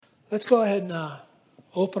Let's go ahead and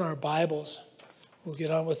open our Bibles. We'll get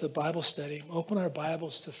on with the Bible study. Open our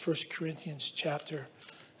Bibles to 1 Corinthians chapter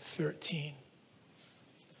 13.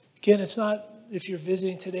 Again, it's not, if you're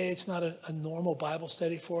visiting today, it's not a normal Bible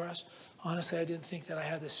study for us. Honestly, I didn't think that I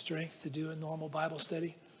had the strength to do a normal Bible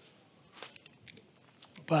study.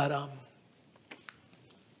 But, I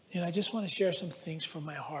just want to share some things from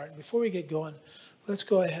my heart. Before we get going, let's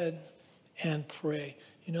go ahead and pray.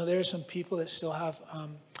 There are some people that still have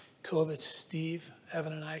COVID. Steve,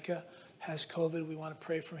 Evan and Ika has COVID. We want to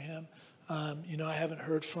pray for him. I haven't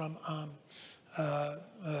heard from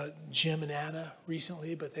Jim and Anna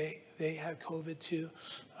recently, but they had COVID too.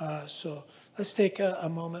 So let's take a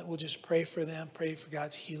moment. We'll just pray for them, pray for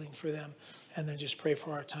God's healing for them, and then just pray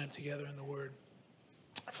for our time together in the Word.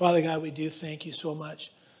 Father God, we do thank you so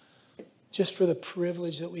much just for the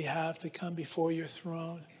privilege that we have to come before your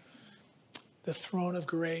throne, the throne of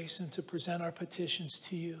grace, and to present our petitions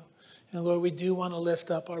to you. And Lord, we do want to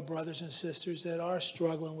lift up our brothers and sisters that are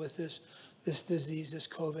struggling with this disease, this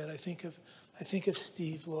COVID. I think of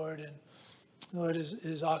Steve, Lord, and Lord,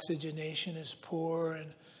 his oxygenation is poor,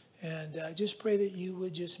 and I just pray that you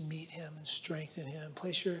would just meet him and strengthen him.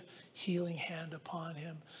 Place your healing hand upon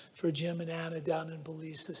him. For Jim and Anna down in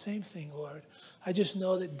Belize, the same thing, Lord. I just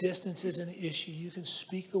know that distance is an issue. You can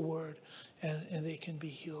speak the word, and they can be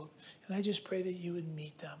healed. And I just pray that you would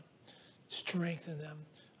meet them, strengthen them,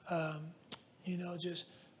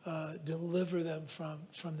 deliver them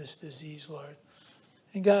from this disease, Lord.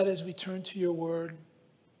 And God, as we turn to your word,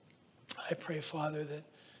 I pray, Father, that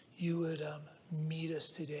you would meet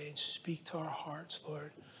us today and speak to our hearts,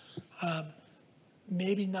 Lord.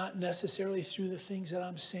 Maybe not necessarily through the things that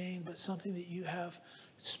I'm saying, but something that you have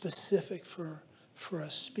specific for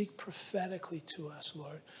us. Speak prophetically to us,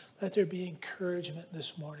 Lord. Let there be encouragement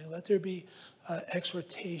this morning. Let there be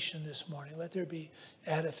exhortation this morning. Let there be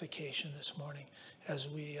edification this morning as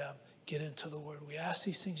we get into the word. We ask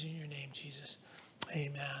these things in your name, Jesus.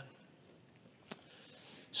 Amen.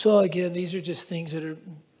 So again, these are just things that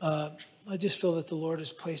are, I just feel that the Lord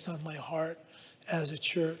has placed on my heart as a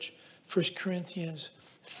church. 1 Corinthians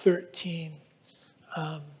 13,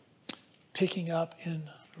 picking up in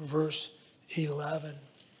verse 11.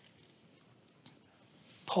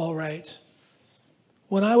 Paul writes,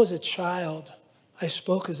 "When I was a child, I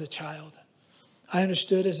spoke as a child. I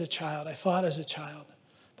understood as a child. I thought as a child.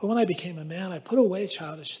 But when I became a man, I put away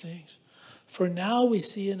childish things. For now we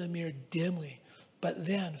see in a mirror dimly, but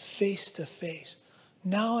then face to face.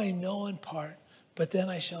 Now I know in part, but then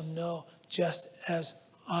I shall know just as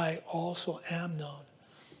I also am known.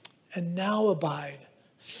 And now abide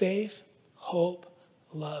faith, hope,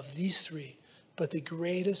 love, these three. But the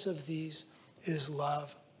greatest of these is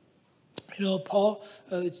love." Paul,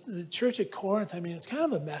 the church at Corinth, it's kind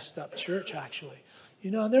of a messed up church, actually.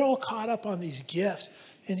 And they're all caught up on these gifts.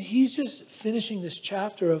 And he's just finishing this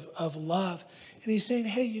chapter of love. And he's saying,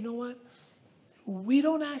 hey, you know what? We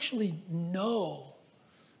don't actually know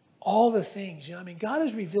all the things. God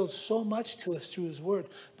has revealed so much to us through his word.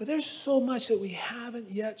 But there's so much that we haven't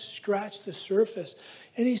yet scratched the surface.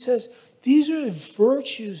 And he says, these are the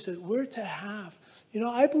virtues that we're to have.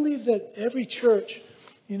 I believe that every church,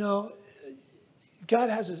 God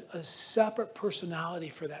has a separate personality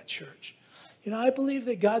for that church. I believe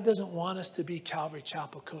that God doesn't want us to be Calvary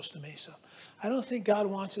Chapel, Costa Mesa. I don't think God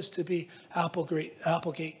wants us to be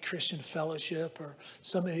Applegate Christian Fellowship or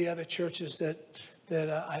some of the other churches that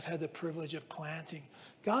I've had the privilege of planting.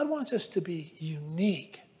 God wants us to be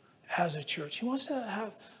unique as a church. He wants to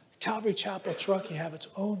have Calvary Chapel Truckee have its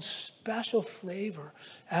own special flavor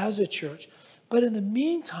as a church. But in the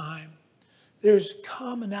meantime, there's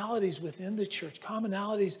commonalities within the church,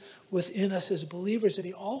 commonalities within us as believers that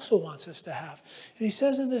he also wants us to have. And he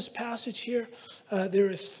says in this passage here, there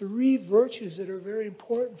are three virtues that are very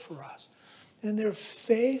important for us. And they're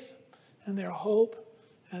faith, and their hope,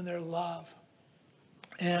 and their love.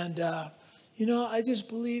 And, I just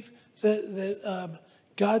believe that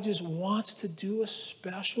God just wants to do a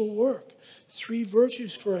special work. Three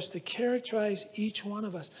virtues for us to characterize each one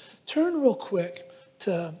of us. Turn real quick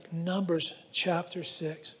to Numbers chapter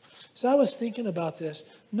 6. So I was thinking about this.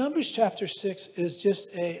 Numbers chapter 6 is just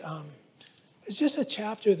a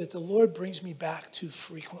chapter that the Lord brings me back to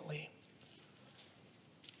frequently.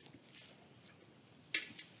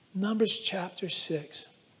 Numbers chapter 6,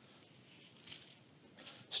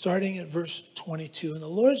 starting at verse 22. And the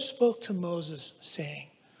Lord spoke to Moses, saying,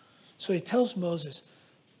 so he tells Moses,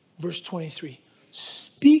 verse 23,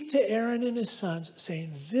 "Speak to Aaron and his sons,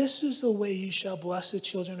 saying, this is the way you shall bless the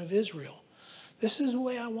children of Israel." This is the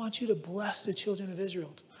way I want you to bless the children of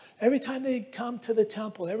Israel. Every time they come to the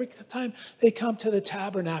temple, every time they come to the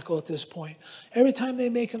tabernacle at this point, every time they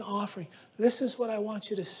make an offering, this is what I want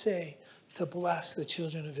you to say to bless the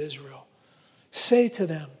children of Israel. Say to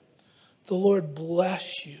them, the Lord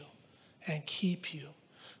bless you and keep you.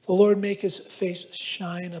 The Lord make his face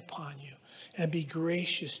shine upon you and be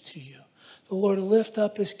gracious to you. The Lord lift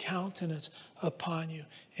up his countenance upon you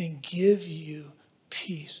and give you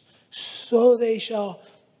peace. So they shall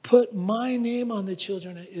put my name on the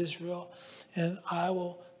children of Israel, and I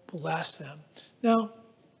will bless them. Now,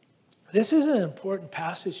 this is an important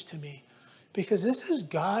passage to me because this is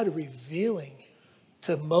God revealing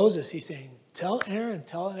to Moses. He's saying, tell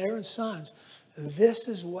Aaron's sons, this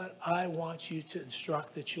is what I want you to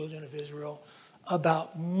instruct the children of Israel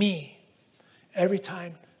about me every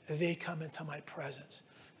time they come into my presence.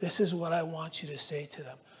 This is what I want you to say to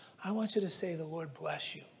them. I want you to say, the Lord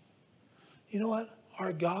bless you. You know what?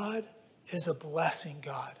 Our God is a blessing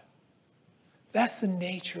God. That's the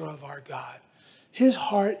nature of our God. His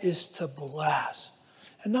heart is to bless.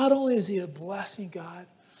 And not only is he a blessing God,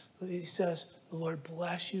 he says, the Lord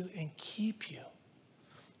bless you and keep you.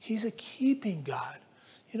 He's a keeping God.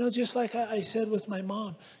 You know, just like I said with my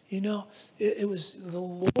mom, you know, it was the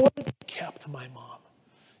Lord that kept my mom.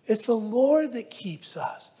 It's the Lord that keeps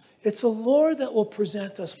us. It's the Lord that will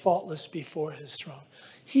present us faultless before his throne.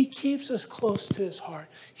 He keeps us close to his heart.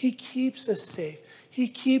 He keeps us safe. He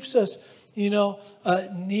keeps us,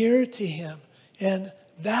 near to him. And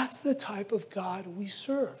that's the type of God we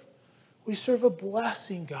serve. We serve a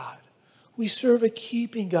blessing God. We serve a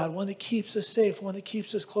keeping God, one that keeps us safe, one that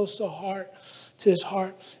keeps us close to his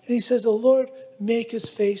heart. And he says, the Lord make his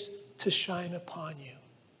face to shine upon you.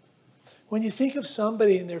 When you think of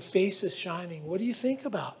somebody and their face is shining, what do you think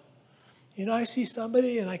about? You know, I see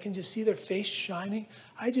somebody and I can just see their face shining.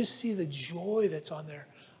 I just see the joy that's on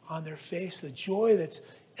their face, the joy that's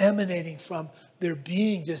emanating from their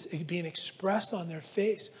being, just being expressed on their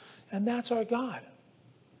face. And that's our God.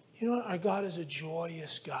 You know what? Our God is a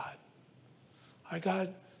joyous God. Our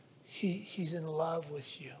God, he's in love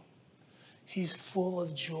with you. He's full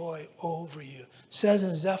of joy over you. It says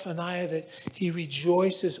in Zephaniah that he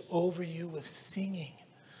rejoices over you with singing.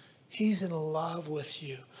 He's in love with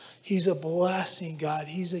you. He's a blessing God.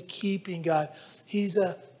 He's a keeping God. He's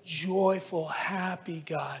a joyful, happy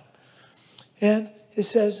God. And it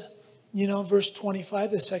says, verse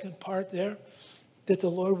 25, the second part there, that the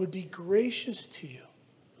Lord would be gracious to you.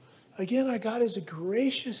 Again, our God is a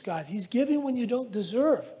gracious God. He's giving when you don't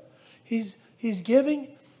deserve. He's giving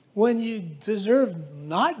when you deserve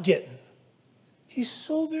not getting. He's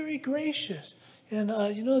so very gracious. And,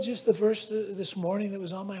 just the verse this morning that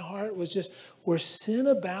was on my heart was just, where sin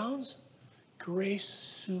abounds,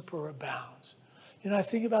 grace superabounds. I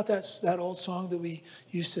think about that old song that we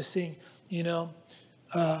used to sing,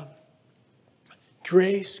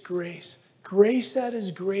 grace, grace, grace that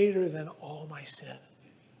is greater than all my sin.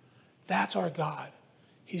 That's our God.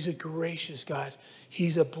 He's a gracious God.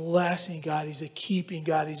 He's a blessing God. He's a keeping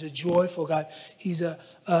God. He's a joyful God. He's a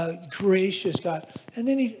gracious God. And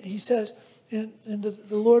then he says, and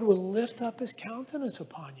the Lord will lift up his countenance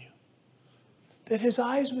upon you. That his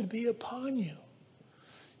eyes would be upon you.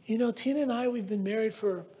 Tina and I, we've been married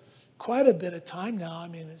for quite a bit of time now. I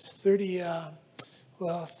mean, it's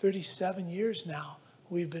 37 years now.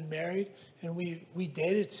 We've been married, and we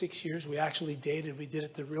dated 6 years. We actually dated. We did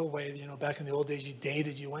it the real way. Back in the old days, you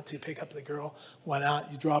dated. You went to pick up the girl, went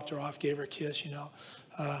out, you dropped her off, gave her a kiss,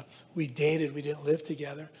 We dated. We didn't live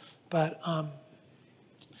together. But,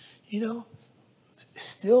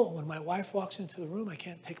 still, when my wife walks into the room, I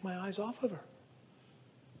can't take my eyes off of her.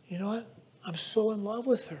 You know what? I'm so in love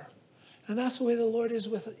with her. And that's the way the Lord is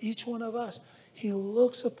with each one of us. He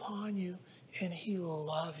looks upon you, and he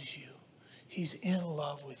loves you. He's in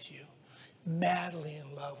love with you, madly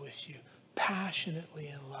in love with you, passionately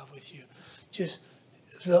in love with you. Just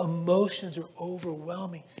the emotions are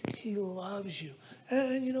overwhelming. He loves you.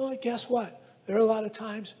 And you know what? Guess what? There are a lot of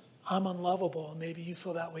times I'm unlovable, and maybe you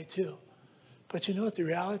feel that way too. But you know what the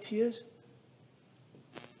reality is?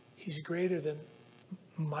 He's greater than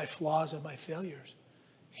my flaws and my failures.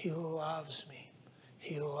 He loves me.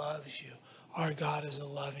 He loves you. Our God is a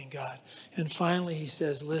loving God. And finally, he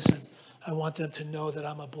says, listen, I want them to know that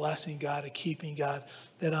I'm a blessing God, a keeping God,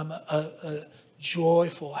 that I'm a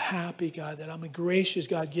joyful, happy God, that I'm a gracious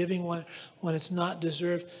God, giving when it's not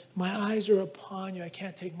deserved. My eyes are upon you. I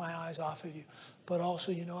can't take my eyes off of you. But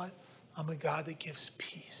also, you know what? I'm a God that gives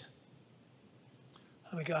peace.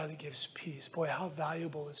 I'm a God that gives peace. Boy, how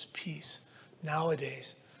valuable is peace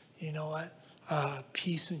nowadays. You know what?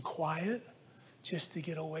 Peace and quiet, just to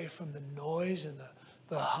get away from the noise and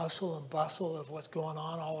the hustle and bustle of what's going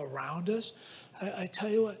on all around us. I tell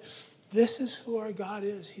you what, this is who our God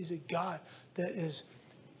is. He's a God that is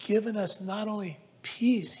given us not only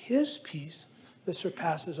peace, his peace that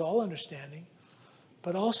surpasses all understanding,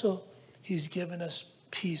 but also he's given us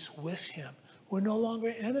peace with him. We're no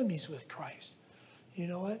longer enemies with Christ. You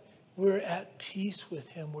know what? We're at peace with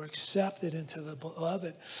him. We're accepted into the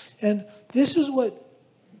beloved. And this is what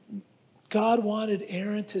God wanted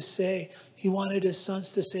Aaron to say. He wanted his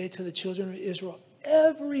sons to say to the children of Israel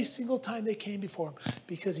every single time they came before him,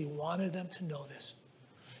 because he wanted them to know this.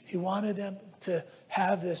 He wanted them to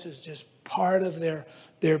have this as just part of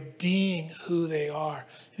their being who they are.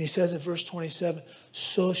 And he says in verse 27,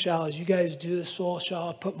 so shall, as you guys do this, so shall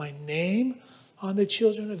I put my name on the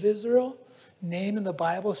children of Israel. Name in the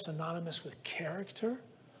Bible is synonymous with character.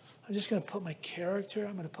 I'm just going to put my character,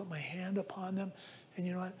 I'm going to put my hand upon them. And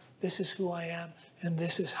you know what? This is who I am, and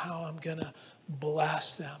this is how I'm going to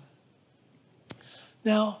bless them.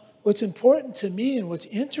 Now, what's important to me and what's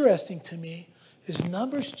interesting to me is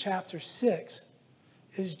Numbers chapter 6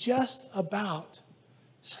 is just about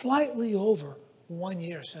slightly over 1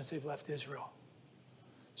 year since they've left Israel.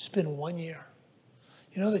 It's been 1 year.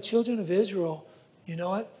 You know, the children of Israel, you know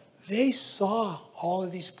what? They saw all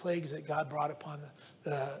of these plagues that God brought upon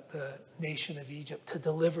the nation of Egypt to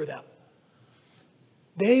deliver them.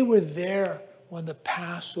 They were there when the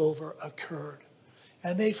Passover occurred.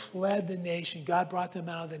 And they fled the nation. God brought them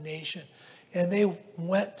out of the nation. And they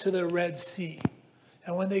went to the Red Sea.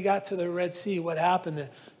 And when they got to the Red Sea, what happened?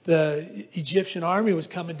 The Egyptian army was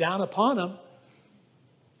coming down upon them.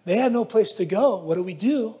 They had no place to go. What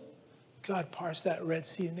do? God parsed that Red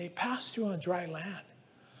Sea, and they passed through on dry land.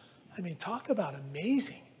 I mean, talk about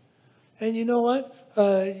amazing. And you know what?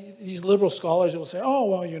 These liberal scholars will say, oh,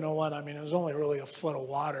 well, you know what? I mean, it was only really a foot of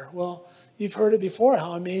water. Well, you've heard it before.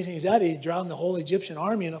 How amazing is that? He drowned the whole Egyptian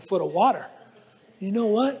army in a foot of water. You know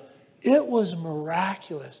what? It was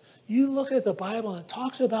miraculous. You look at the Bible, and it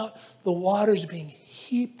talks about the waters being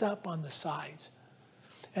heaped up on the sides.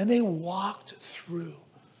 And they walked through.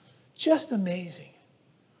 Just amazing.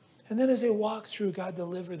 And then as they walked through, God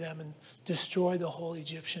delivered them and destroyed the whole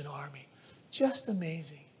Egyptian army. Just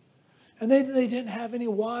amazing. And they didn't have any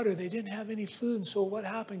water. They didn't have any food. And so what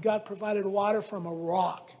happened? God provided water from a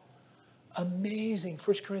rock. Amazing.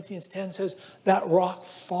 1 Corinthians 10 says that rock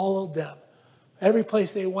followed them. Every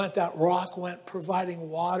place they went, that rock went, providing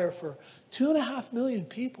water for 2.5 million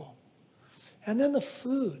people. And then the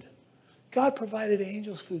food. God provided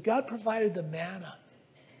angels food. God provided the manna.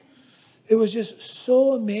 It was just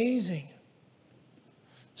so amazing.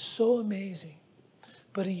 So amazing.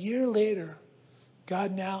 But a year later,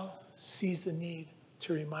 God now sees the need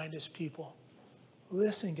to remind his people,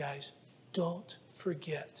 listen, guys, don't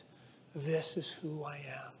forget, this is who I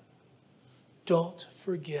am. Don't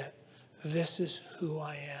forget, this is who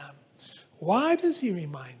I am. Why does he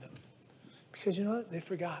remind them? Because you know what? They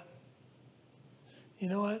forgot. You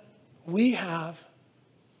know what? We have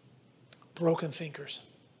broken thinkers.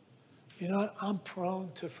 You know what? I'm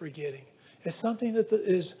prone to forgetting. It's something that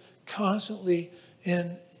is constantly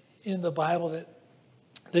in the Bible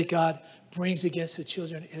that God brings against the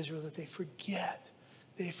children of Israel, that they forget.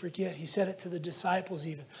 They forget. He said it to the disciples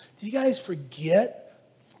even. Do you guys forget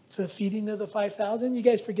the feeding of the 5,000? You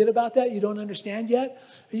guys forget about that? You don't understand yet?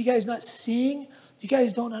 Are you guys not seeing? You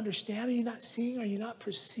guys don't understand? Are you not seeing? Are you not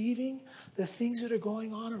perceiving the things that are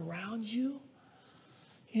going on around you?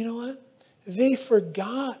 You know what? They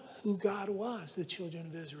forgot who God was, the children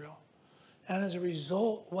of Israel. And as a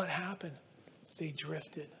result, what happened? They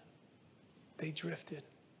drifted. They drifted.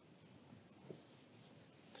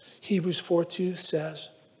 Hebrews 4:2 says,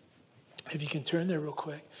 if you can turn there real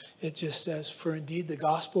quick, it just says, for indeed the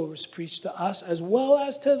gospel was preached to us as well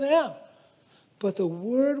as to them. But the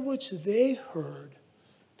word which they heard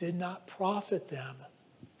did not profit them,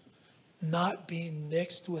 not being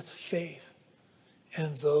mixed with faith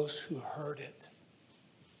in those who heard it.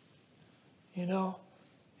 You know,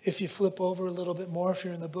 if you flip over a little bit more, if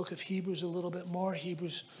you're in the book of Hebrews a little bit more,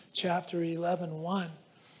 Hebrews chapter 11:1,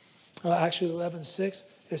 actually 11:6,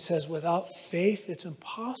 it says, without faith, it's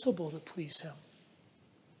impossible to please him.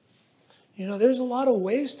 You know, there's a lot of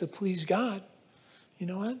ways to please God. You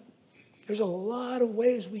know what? There's a lot of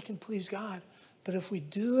ways we can please God. But if we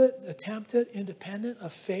do it, attempt it, independent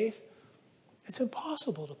of faith, it's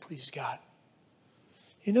impossible to please God.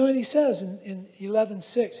 You know what he says in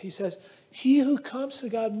 11:6? He says, he who comes to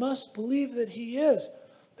God must believe that he is.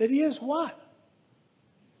 That he is what?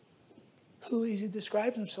 Who he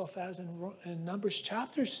describes himself as in Numbers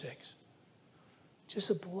chapter 6. Just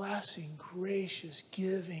a blessing, gracious,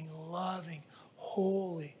 giving, loving,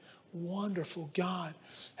 holy, wonderful God,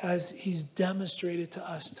 as he's demonstrated to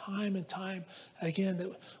us time and time again,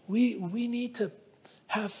 that we need to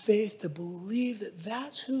have faith to believe that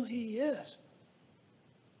that's who he is.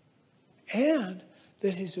 And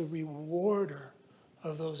that he's a rewarder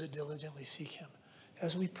of those that diligently seek him.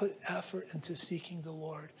 As we put effort into seeking the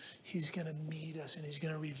Lord, he's going to meet us and he's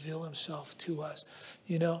going to reveal himself to us.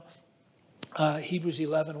 You know, Hebrews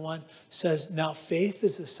 11:1 says, now faith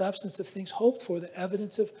is the substance of things hoped for, the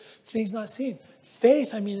evidence of things not seen.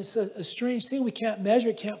 Faith, I mean, it's a strange thing. We can't measure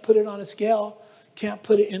it, can't put it on a scale, can't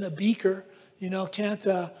put it in a beaker, can't,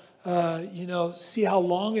 see how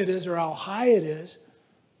long it is or how high it is.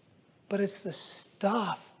 But it's the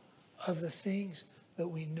stuff of the things that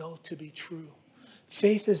we know to be true.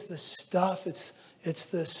 Faith is the stuff, it's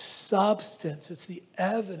the substance, it's the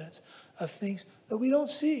evidence of things that we don't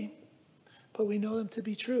see, but we know them to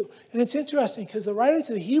be true. And it's interesting because the writer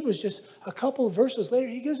to the Hebrews, just a couple of verses later,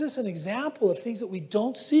 he gives us an example of things that we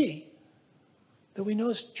don't see that we know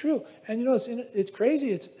is true. And it's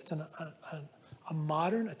crazy. It's a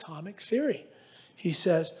modern atomic theory. He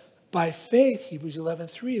says, by faith, Hebrews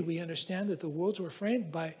 11:3, we understand that the worlds were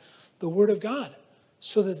framed by the word of God,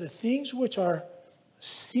 so that the things which are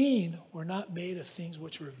seen were not made of things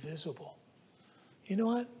which were visible. You know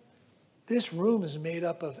what? This room is made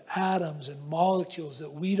up of atoms and molecules that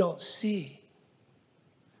we don't see.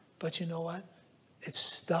 But you know what? It's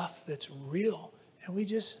stuff that's real. And we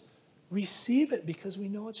just receive it because we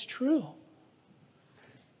know it's true.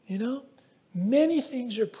 Many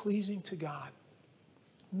things are pleasing to God.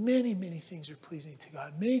 Many, many things are pleasing to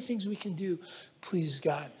God. Many things we can do please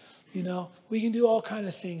God. We can do all kinds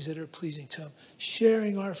of things that are pleasing to him.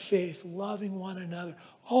 Sharing our faith, loving one another,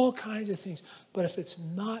 all kinds of things. But if it's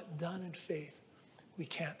not done in faith, we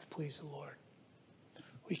can't please the Lord.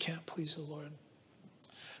 We can't please the Lord.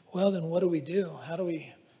 Well, then what do we do? How do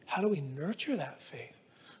we nurture that faith?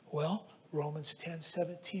 Well, Romans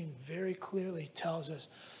 10:17 very clearly tells us,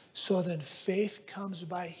 so then faith comes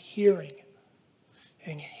by hearing,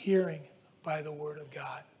 and hearing by the word of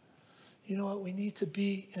God. You know what? We need to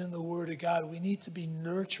be in the word of God. We need to be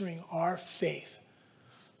nurturing our faith.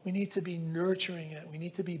 We need to be nurturing it. We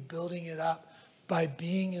need to be building it up by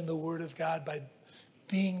being in the word of God, by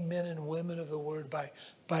being men and women of the word,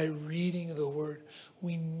 by reading the word.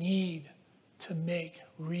 We need to make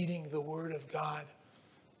reading the word of God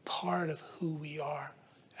part of who we are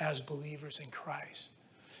as believers in Christ.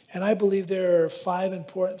 And I believe there are 5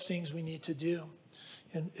 important things we need to do.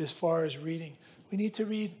 And as far as reading, we need to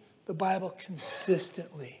read the Bible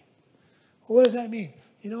consistently. Well, what does that mean?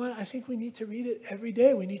 You know what? I think we need to read it every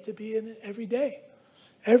day. We need to be in it every day.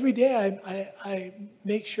 Every day I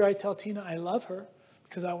make sure I tell Tina I love her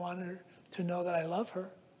because I want her to know that I love her.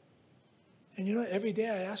 And every day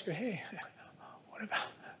I ask her, hey,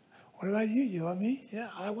 what about you? You love me? Yeah,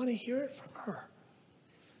 I want to hear it from her.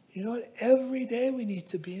 You know what? Every day we need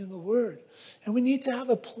to be in the Word. And we need to have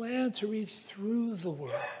a plan to read through the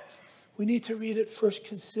Word. We need to read it first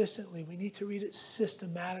consistently. We need to read it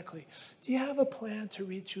systematically. Do you have a plan to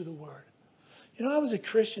read through the Word? I was a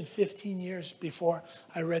Christian 15 years before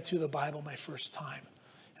I read through the Bible my first time.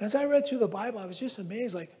 And as I read through the Bible, I was just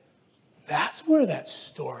amazed, that's where that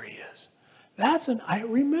story is. I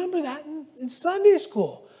remember that in Sunday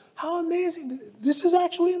school. How amazing. This is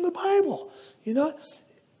actually in the Bible.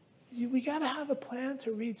 We got to have a plan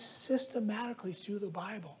to read systematically through the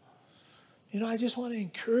Bible. I just want to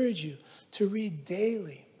encourage you to read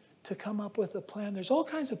daily, to come up with a plan. There's all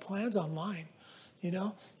kinds of plans online.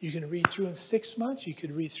 You can read through in 6 months. You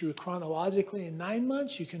could read through chronologically in 9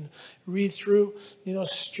 months. You can read through,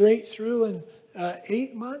 straight through in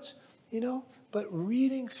 8 months, But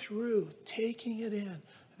reading through, taking it in,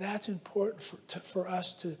 that's important for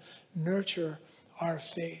us to nurture our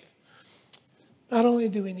faith. Not only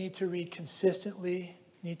do we need to read consistently,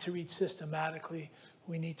 need to read systematically,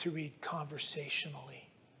 we need to read conversationally.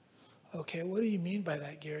 Okay, what do you mean by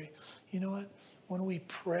that, Gary? You know what? When we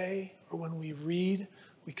pray or when we read,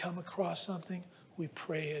 we come across something, we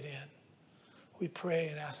pray it in. We pray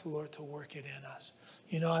and ask the Lord to work it in us.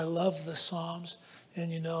 I love the Psalms.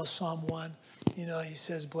 And Psalm 1, he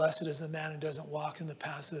says, blessed is the man who doesn't walk in the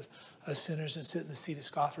paths of sinners and sit in the seat of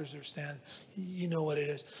scoffers or stand. You know what it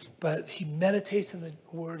is. But he meditates in the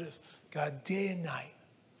word of God day and night.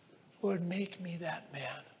 Lord, make me that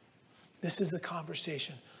man. This is the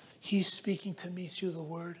conversation. He's speaking to me through the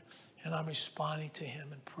word, and I'm responding to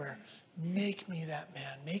him in prayer. Make me that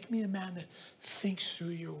man. Make me a man that thinks through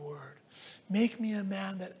your word. Make me a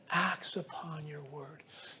man that acts upon your word.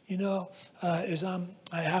 As I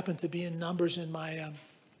happen to be in Numbers in my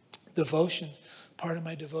devotion. Part of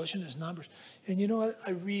my devotion is Numbers. And you know what?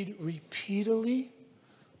 I read repeatedly,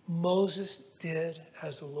 Moses did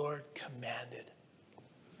as the Lord commanded.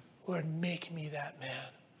 Lord, make me that man.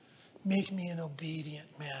 Make me an obedient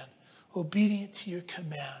man, obedient to your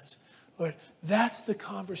commands. Lord, that's the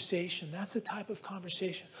conversation. That's the type of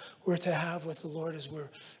conversation we're to have with the Lord as we're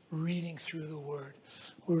reading through the Word.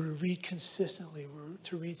 We're to read consistently. We're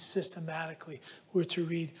to read systematically. We're to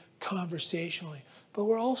read conversationally. But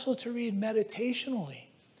we're also to read meditationally.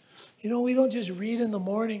 You know, we don't just read in the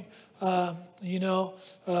morning, something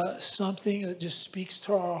that just speaks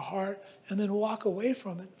to our heart and then walk away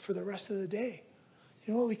from it for the rest of the day.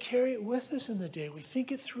 You know what? We carry it with us in the day. We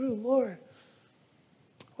think it through. Lord,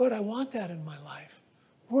 I want that in my life.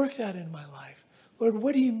 Work that in my life. Lord,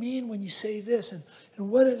 what do you mean when you say this? And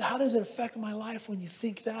how does it affect my life when you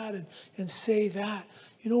think that and say that?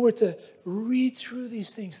 You know, we're to read through these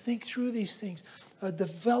things, think through these things,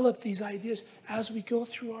 develop these ideas as we go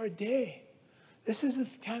through our day. These are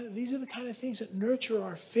the kind of things that nurture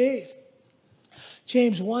our faith.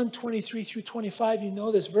 James 1:23 through 25, you know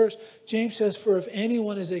this verse. James says, for if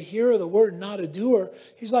anyone is a hearer of the word and not a doer,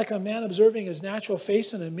 he's like a man observing his natural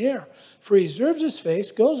face in a mirror. For he observes his face,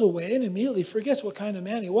 goes away, and immediately forgets what kind of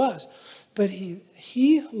man he was. But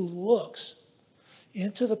he who looks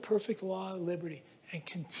into the perfect law of liberty and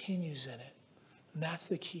continues in it, and that's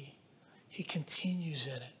the key. He continues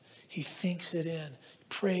in it. He thinks it in,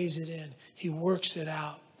 prays it in, he works it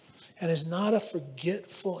out, and is not a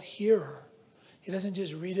forgetful hearer. He doesn't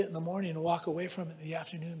just read it in the morning and walk away from it in the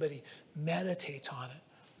afternoon, but he meditates on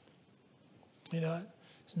it. You know,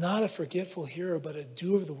 he's not a forgetful hearer, but a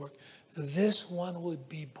doer of the work. This one would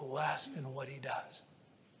be blessed in what he does.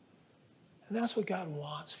 And that's what God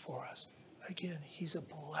wants for us. Again, he's a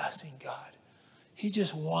blessing God. He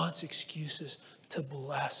just wants excuses to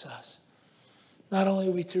bless us. Not only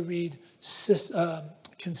are we to read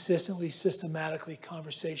consistently, systematically,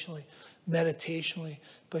 conversationally, meditationally,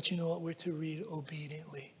 but you know what? We're to read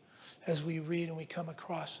obediently. As we read and we come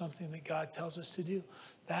across something that God tells us to do,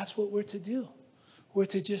 that's what we're to do. We're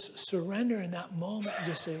to just surrender in that moment and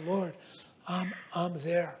just say, Lord, I'm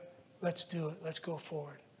there. Let's do it. Let's go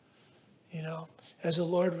forward. You know, as the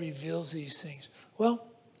Lord reveals these things. Well,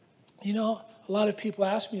 you know, a lot of people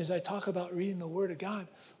ask me as I talk about reading the Word of God,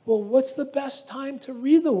 well, what's the best time to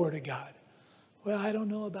read the Word of God? Well, I don't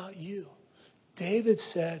know about you. David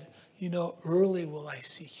said, you know, early will I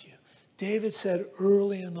seek you. David said,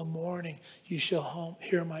 early in the morning you shall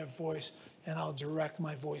hear my voice, and I'll direct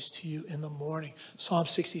my voice to you in the morning. Psalm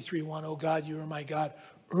 63:1, oh God, you are my God.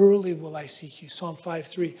 Early will I seek you. Psalm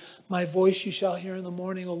 5:3, my voice you shall hear in the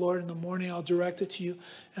morning, O Lord. In the morning I'll direct it to you,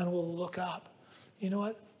 and we'll look up. You know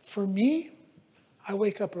what? For me, I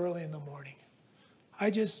wake up early in the morning. I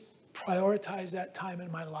just prioritize that time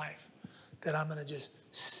in my life that I'm going to just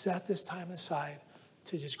set this time aside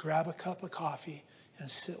to just grab a cup of coffee and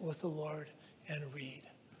sit with the Lord and read.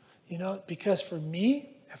 You know, because for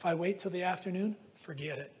me, if I wait till the afternoon,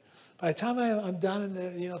 forget it. By the time I'm done in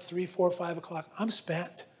the 3, 4, 5 o'clock, I'm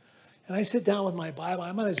spent. And I sit down with my Bible.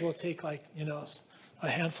 I might as well take a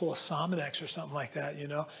handful of Sominex or something like that, you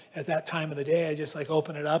know. At that time of the day, I just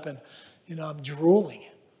open it up and, I'm drooling.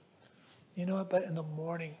 You know, but in the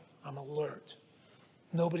morning, I'm alert.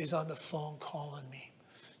 Nobody's on the phone calling me.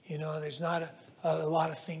 You know, there's not a lot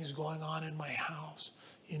of things going on in my house.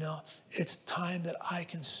 You know, it's time that I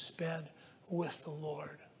can spend with the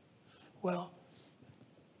Lord. Well,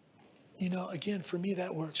 you know, again, for me,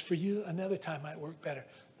 that works. For you, another time might work better.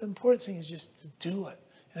 The important thing is just to do it.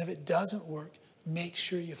 And if it doesn't work, make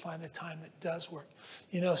sure you find a time that does work.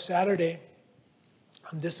 You know, Saturday,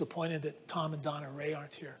 I'm disappointed that Tom and Donna Ray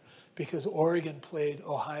aren't here because Oregon played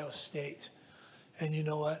Ohio State. And you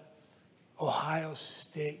know what? Ohio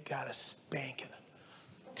State got a spanking.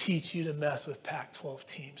 Teach you to mess with Pac-12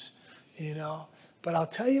 teams, you know. But I'll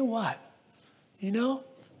tell you what, you know,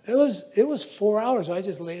 it was 4 hours. I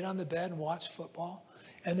just laid on the bed and watched football.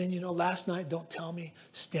 And then, you know, last night, don't tell me,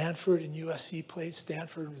 Stanford and USC played.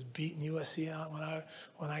 Stanford was beating USC out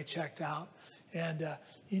when I checked out. And,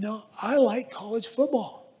 you know, I like college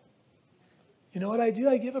football. You know what I do?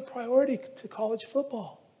 I give a priority to college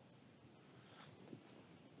football.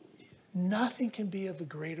 Nothing can be of a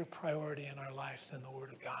greater priority in our life than the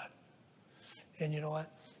Word of God. And you know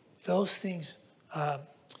what? Those things,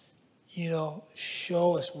 you know,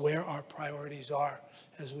 show us where our priorities are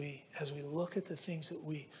as we look at the things that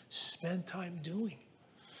we spend time doing.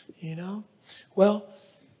 You know? Well,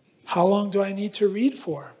 how long do I need to read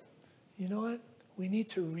for? You know what? We need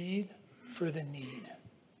to read for the need.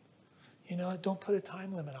 You know, don't put a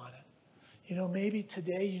time limit on it. Maybe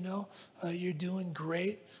today, you're doing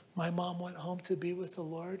great. My mom went home to be with the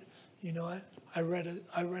Lord. You know what? I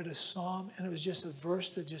read a psalm, and it was just a verse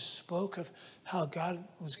that just spoke of how God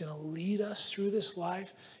was going to lead us through this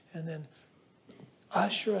life and then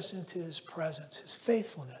usher us into his presence, his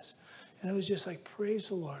faithfulness. And it was just like, praise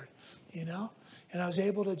the Lord, And I was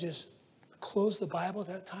able to just close the Bible at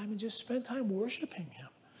that time and just spend time worshiping him.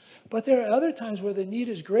 But there are other times where the need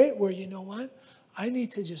is great, where, you know what? I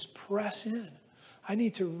need to just press in. I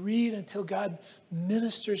need to read until God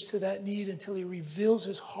ministers to that need, until he reveals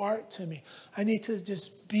his heart to me. I need to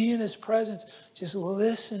just be in his presence, just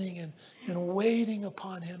listening and waiting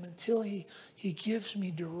upon him until he gives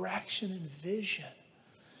me direction and vision.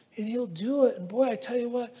 And he'll do it. And boy, I tell you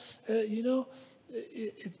what,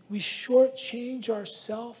 we shortchange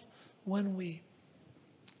ourselves when we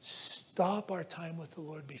stop our time with the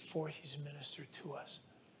Lord before he's ministered to us.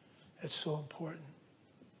 It's so important.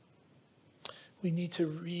 We need to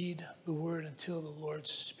read the word until the Lord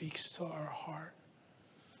speaks to our heart.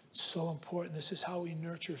 It's so important. This is how we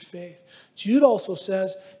nurture faith. Jude also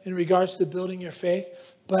says, in regards to building your faith,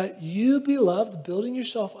 but you, beloved, building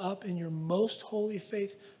yourself up in your most holy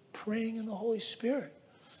faith, praying in the Holy Spirit.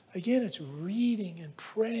 Again, it's reading and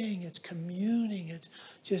praying. It's communing. It's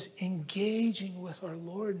just engaging with our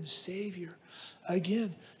Lord and Savior.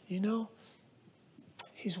 Again,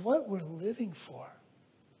 he's what we're living for.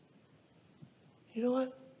 You know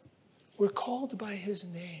what? We're called by his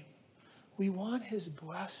name. We want his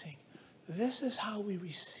blessing. This is how we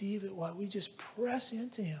receive it, while we just press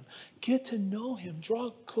into him, get to know him, draw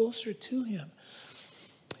closer to him.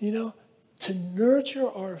 To nurture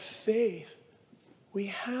our faith, we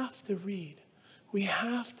have to read. We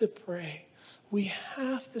have to pray. We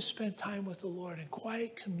have to spend time with the Lord in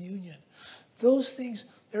quiet communion. Those things,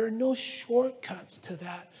 there are no shortcuts to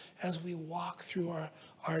that as we walk through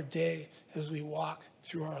our day, as we walk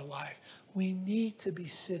through our life. We need to be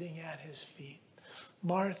sitting at his feet.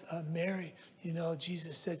 Mary,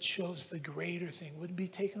 Jesus said, chose the greater thing, wouldn't be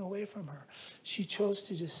taken away from her. She chose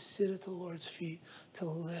to just sit at the Lord's feet, to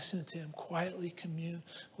listen to him, quietly commune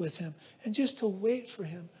with him, and just to wait for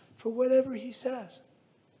him for whatever he says.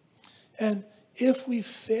 And if we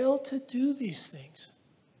fail to do these things,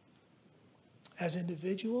 as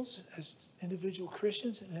individuals, as individual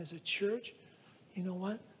Christians, and as a church, you know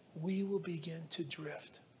what? We will begin to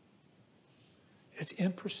drift. It's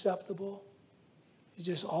imperceptible. It's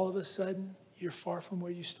just all of a sudden, you're far from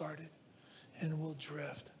where you started, and we'll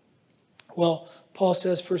drift. Well, Paul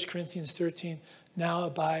says, 1 Corinthians 13, now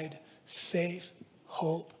abide faith,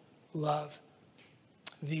 hope, love,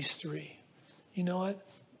 these three. You know what?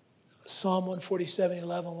 Psalm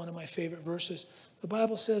 147:11, one of my favorite verses. The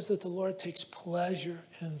Bible says that the Lord takes pleasure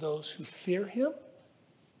in those who fear him,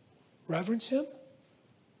 reverence him,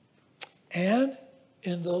 and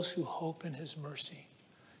in those who hope in his mercy.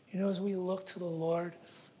 As we look to the Lord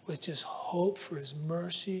with just hope for his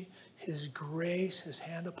mercy, his grace, his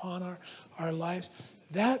hand upon our lives,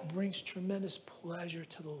 that brings tremendous pleasure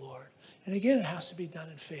to the Lord. And again, it has to be done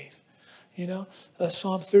in faith.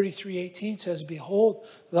 Psalm 33:18 says, behold,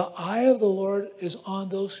 the eye of the Lord is on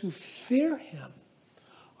those who fear him,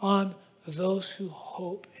 on those who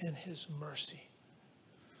hope in his mercy.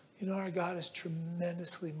 Our God is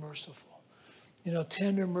tremendously merciful.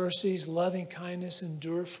 Tender mercies, loving kindness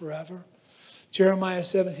endure forever. Jeremiah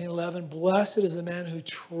 17:11, blessed is the man who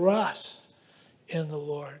trusts in the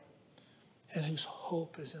Lord and whose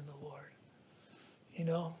hope is in the Lord.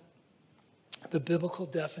 The biblical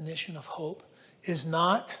definition of hope is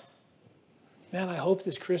not, man, I hope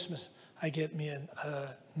this Christmas I get me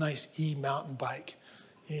a nice e-mountain bike.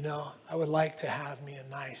 I would like to have me a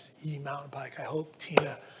nice e-mountain bike. I hope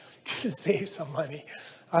Tina can save some money.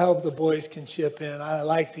 I hope the boys can chip in. I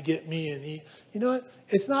like to get me an e. You know what?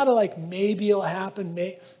 It's not like maybe it'll happen.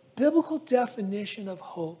 Biblical definition of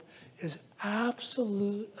hope is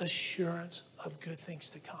absolute assurance of good things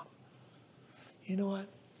to come. You know what?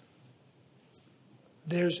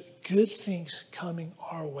 There's good things coming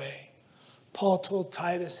our way. Paul told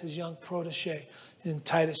Titus, his young protege, in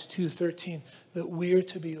Titus 2:13, that we're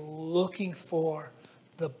to be looking for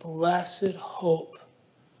the blessed hope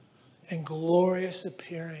and glorious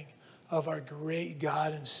appearing of our great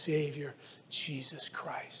God and Savior, Jesus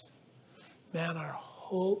Christ. Man, our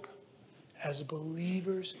hope as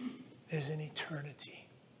believers is in eternity.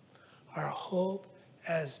 Our hope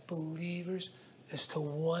as believers is to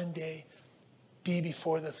one day be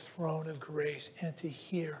before the throne of grace and to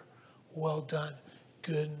hear, well done,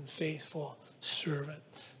 good and faithful servant.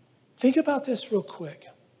 Think about this real quick.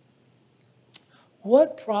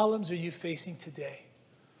 What problems are you facing today?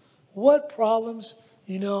 What problems,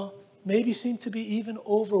 maybe seem to be even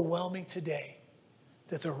overwhelming today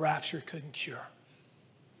that the rapture couldn't cure.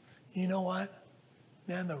 You know what?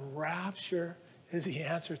 Man, the rapture is the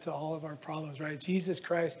answer to all of our problems, right? Jesus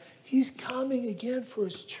Christ, he's coming again for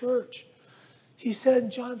his church. He said in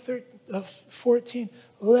John 14,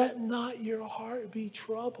 let not your heart be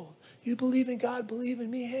troubled. You believe in God, believe in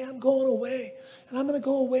me. Hey, I'm going away. And I'm going to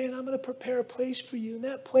go away and I'm going to prepare a place for you. And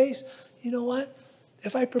that place, you know what?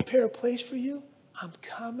 If I prepare a place for you, I'm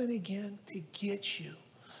coming again to get you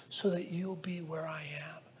so that you'll be where I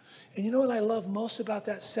am. And you know what I love most about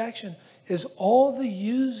that section is all the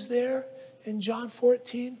yous there in John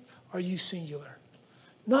 14 are you singular.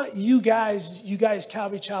 Not you guys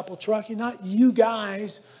Calvary Chapel Truckee, not you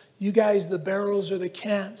guys the Barrows or the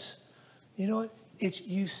Kents. You know what? It's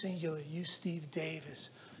you singular, you Steve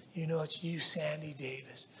Davis. You know, it's you Sandy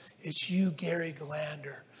Davis. It's you Gary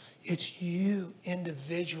Glander. It's you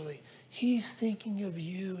individually. He's thinking of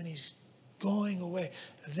you and he's going away.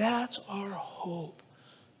 That's our hope.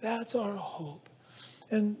 That's our hope.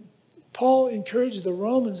 And Paul encourages the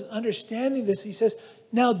Romans, understanding this, he says,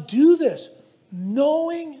 now do this,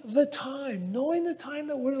 knowing the time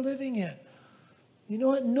that we're living in. You know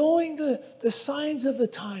what? Knowing the signs of the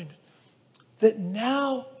time, that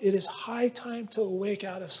now it is high time to awake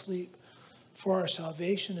out of sleep, for our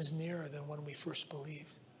salvation is nearer than when we first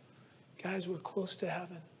believed. Guys, we're close to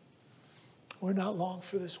heaven. We're not long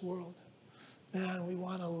for this world. Man, we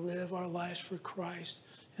want to live our lives for Christ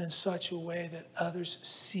in such a way that others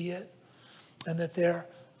see it and that they're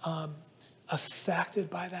affected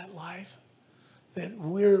by that life. That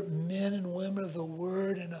we're men and women of the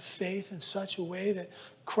word and of faith in such a way that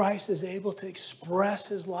Christ is able to express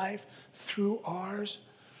his life through ours,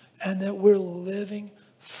 and that we're living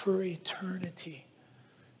for eternity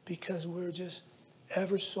because we're just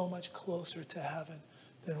ever so much closer to heaven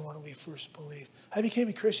than when we first believed. I became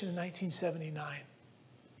a Christian in 1979.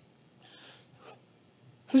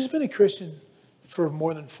 Who's been a Christian for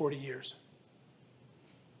more than 40 years?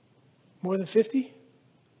 More than 50?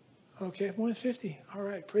 Okay, more than 50. All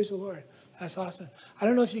right, praise the Lord. That's awesome. I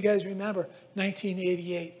don't know if you guys remember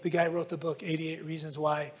 1988. The guy wrote the book, 88 Reasons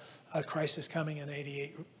Why Christ is Coming in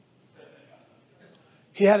 88.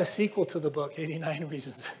 He had a sequel to the book, 89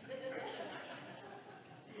 Reasons.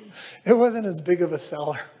 It wasn't as big of a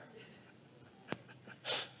seller.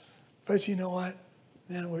 But you know what?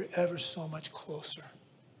 Man, we're ever so much closer.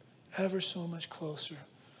 Ever so much closer.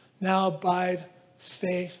 Now abide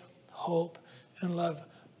faith, hope, and love.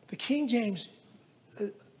 The King James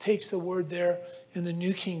takes the word there in the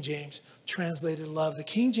New King James, translated love. The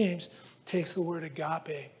King James takes the word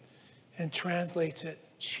agape and translates it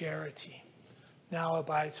charity. Now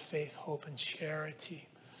abides faith, hope, and charity.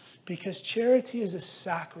 Because charity is a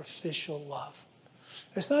sacrificial love.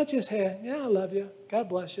 It's not just, hey, yeah, I love you. God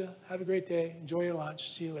bless you. Have a great day. Enjoy your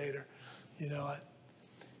lunch. See you later. You know what?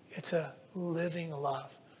 It's a living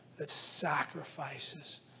love that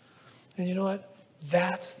sacrifices. And you know what?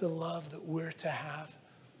 That's the love that we're to have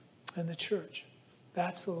in the church.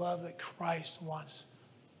 That's the love that Christ wants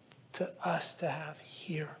us to have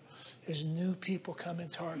here. As new people come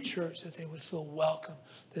into our church, that they would feel welcome,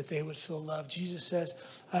 that they would feel loved. Jesus says,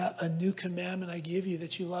 a new commandment I give you,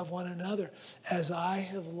 that you love one another as I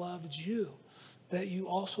have loved you, that you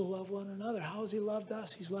also love one another. How has he loved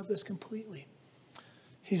us? He's loved us completely.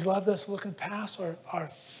 He's loved us looking past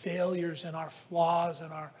our failures and our flaws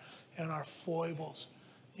and our foibles.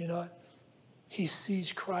 You know what? He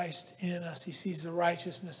sees Christ in us. He sees the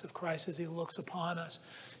righteousness of Christ as he looks upon us.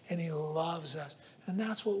 And he loves us. And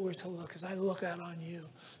that's what we're to look. As I look out on you,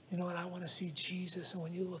 you know what? I want to see Jesus. And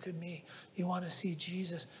when you look at me, you want to see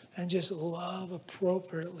Jesus and just love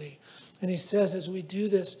appropriately. And he says, as we do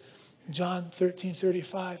this, John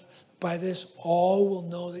 13:35, by this all will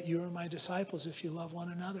know that you are my disciples if you love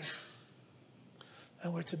one another.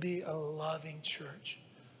 And we're to be a loving church.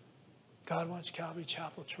 God wants Calvary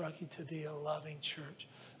Chapel Truckee to be a loving church.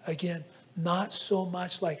 Again, not so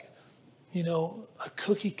much like, you know, a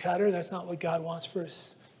cookie cutter. That's not what God wants for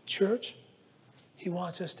his church. He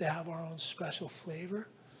wants us to have our own special flavor,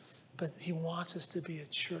 but he wants us to be a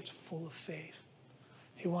church full of faith.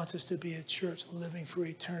 He wants us to be a church living for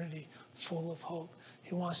eternity, full of hope.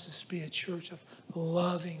 He wants us to be a church of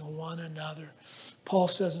loving one another. Paul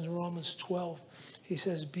says in Romans 12, he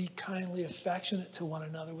says, be kindly affectionate to one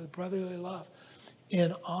another with brotherly love,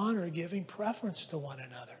 in honor, giving preference to one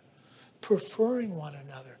another, preferring one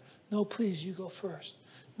another. No, please, you go first.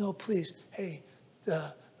 No, please, hey,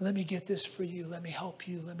 Let me get this for you. Let me help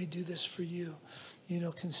you. Let me do this for you.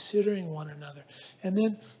 Considering one another. And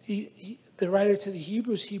then the writer to the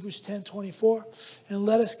Hebrews 10:24, and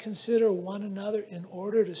let us consider one another in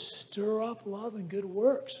order to stir up love and good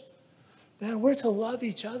works. Man, we're to love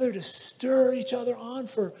each other, to stir each other on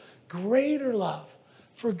for greater love,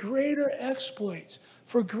 for greater exploits,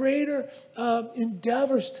 for greater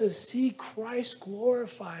endeavors to see Christ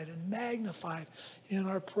glorified and magnified in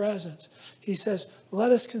our presence. He says,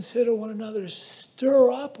 let us consider one another to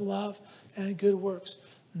stir up love and good works,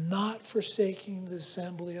 not forsaking the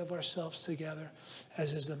assembly of ourselves together,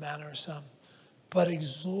 as is the manner of some, but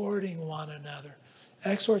exhorting one another.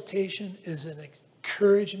 Exhortation is an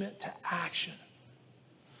encouragement to action.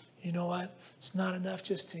 You know what? It's not enough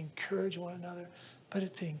just to encourage one another,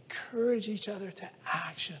 but to encourage each other to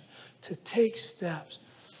action, to take steps.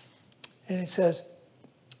 And it says,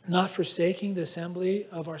 not forsaking the assembly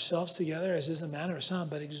of ourselves together, as is the manner of some,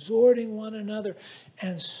 but exhorting one another,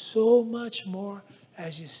 and so much more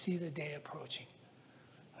as you see the day approaching.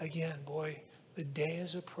 Again, boy, the day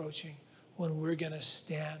is approaching when we're going to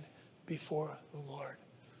stand before the Lord.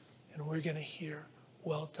 And we're going to hear,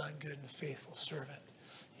 well done, good and faithful servant.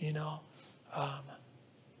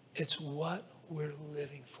 It's what we're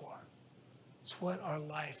living for. It's what our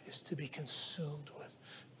life is to be consumed with,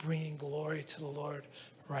 bringing glory to the Lord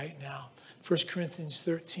right now. 1 Corinthians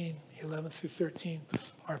 13, 11 through 13,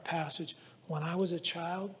 our passage. When I was a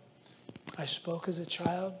child, I spoke as a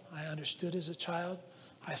child, I understood as a child,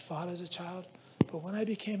 I thought as a child. But when I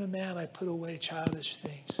became a man, I put away childish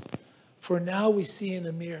things. For now we see in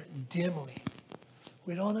a mirror dimly.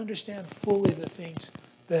 We don't understand fully the things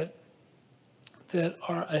that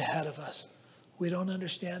are ahead of us. We don't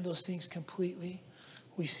understand those things completely.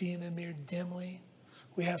 We see in a mirror dimly.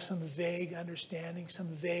 We have some vague understanding, some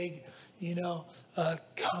vague,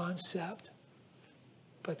 concept.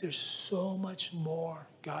 But there's so much more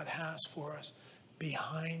God has for us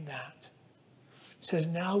behind that. It says,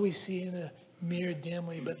 now we see in a mirror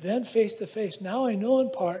dimly, but then face to face. Now I know in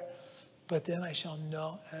part, but then I shall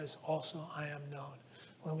know as also I am known.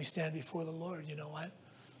 When we stand before the Lord, you know what?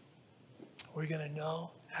 We're going to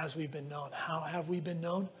know as we've been known. How have we been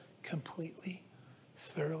known? Completely,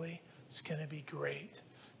 thoroughly. It's going to be great.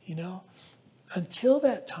 Until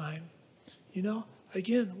that time,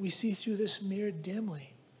 again, we see through this mirror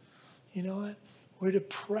dimly. You know what? We're to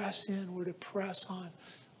press in. We're to press on.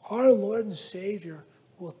 Our Lord and Savior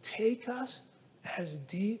will take us as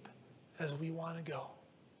deep as we want to go.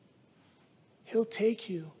 He'll take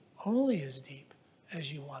you only as deep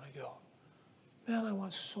as you want to go. Man, I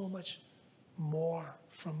want so much more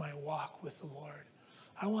from my walk with the Lord.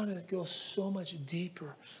 I want to go so much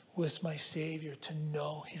deeper with my Savior to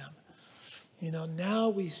know him. Now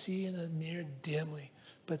we see in a mirror dimly,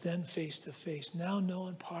 but then face to face. Now know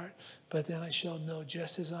in part, but then I shall know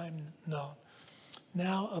just as I am known.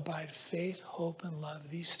 Now abide faith, hope, and love,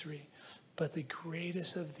 these three. But the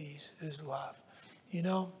greatest of these is love.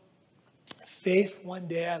 Faith one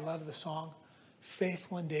day, I love the song, faith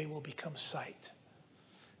one day will become sight.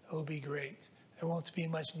 It will be great. There won't be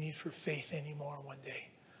much need for faith anymore one day.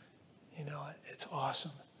 It's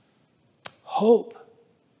awesome. Hope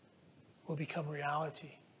will become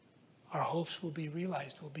reality. Our hopes will be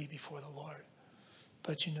realized. We'll be before the Lord.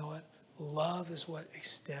 But you know what? Love is what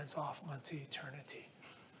extends off onto eternity.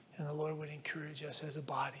 And the Lord would encourage us as a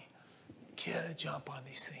body, get a jump on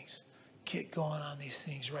these things. Get going on these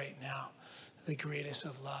things right now. The greatest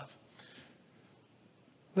of love.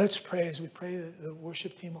 Let's pray. As we pray, the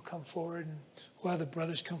worship team will come forward, and we'll have the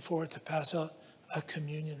brothers come forward to pass out a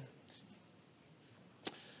communion.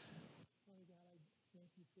 Father God, I thank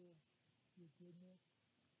you for your goodness.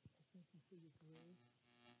 I thank you for your grace.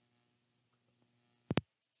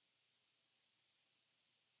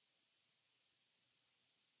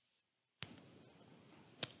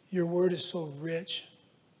 Your word is so rich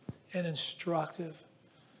and instructive.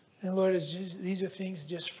 And Lord, these are things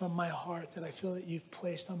just from my heart that I feel that you've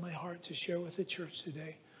placed on my heart to share with the church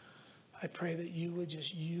today. I pray that you would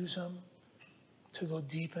just use them to go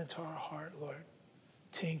deep into our heart, Lord,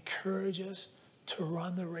 to encourage us to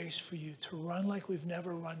run the race for you, to run like we've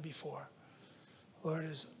never run before. Lord,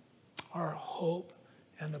 is our hope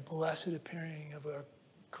and the blessed appearing of our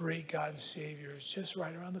great God and Savior is just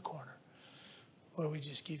right around the corner. Lord, we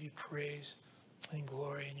just give you praise and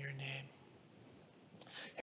glory in your name.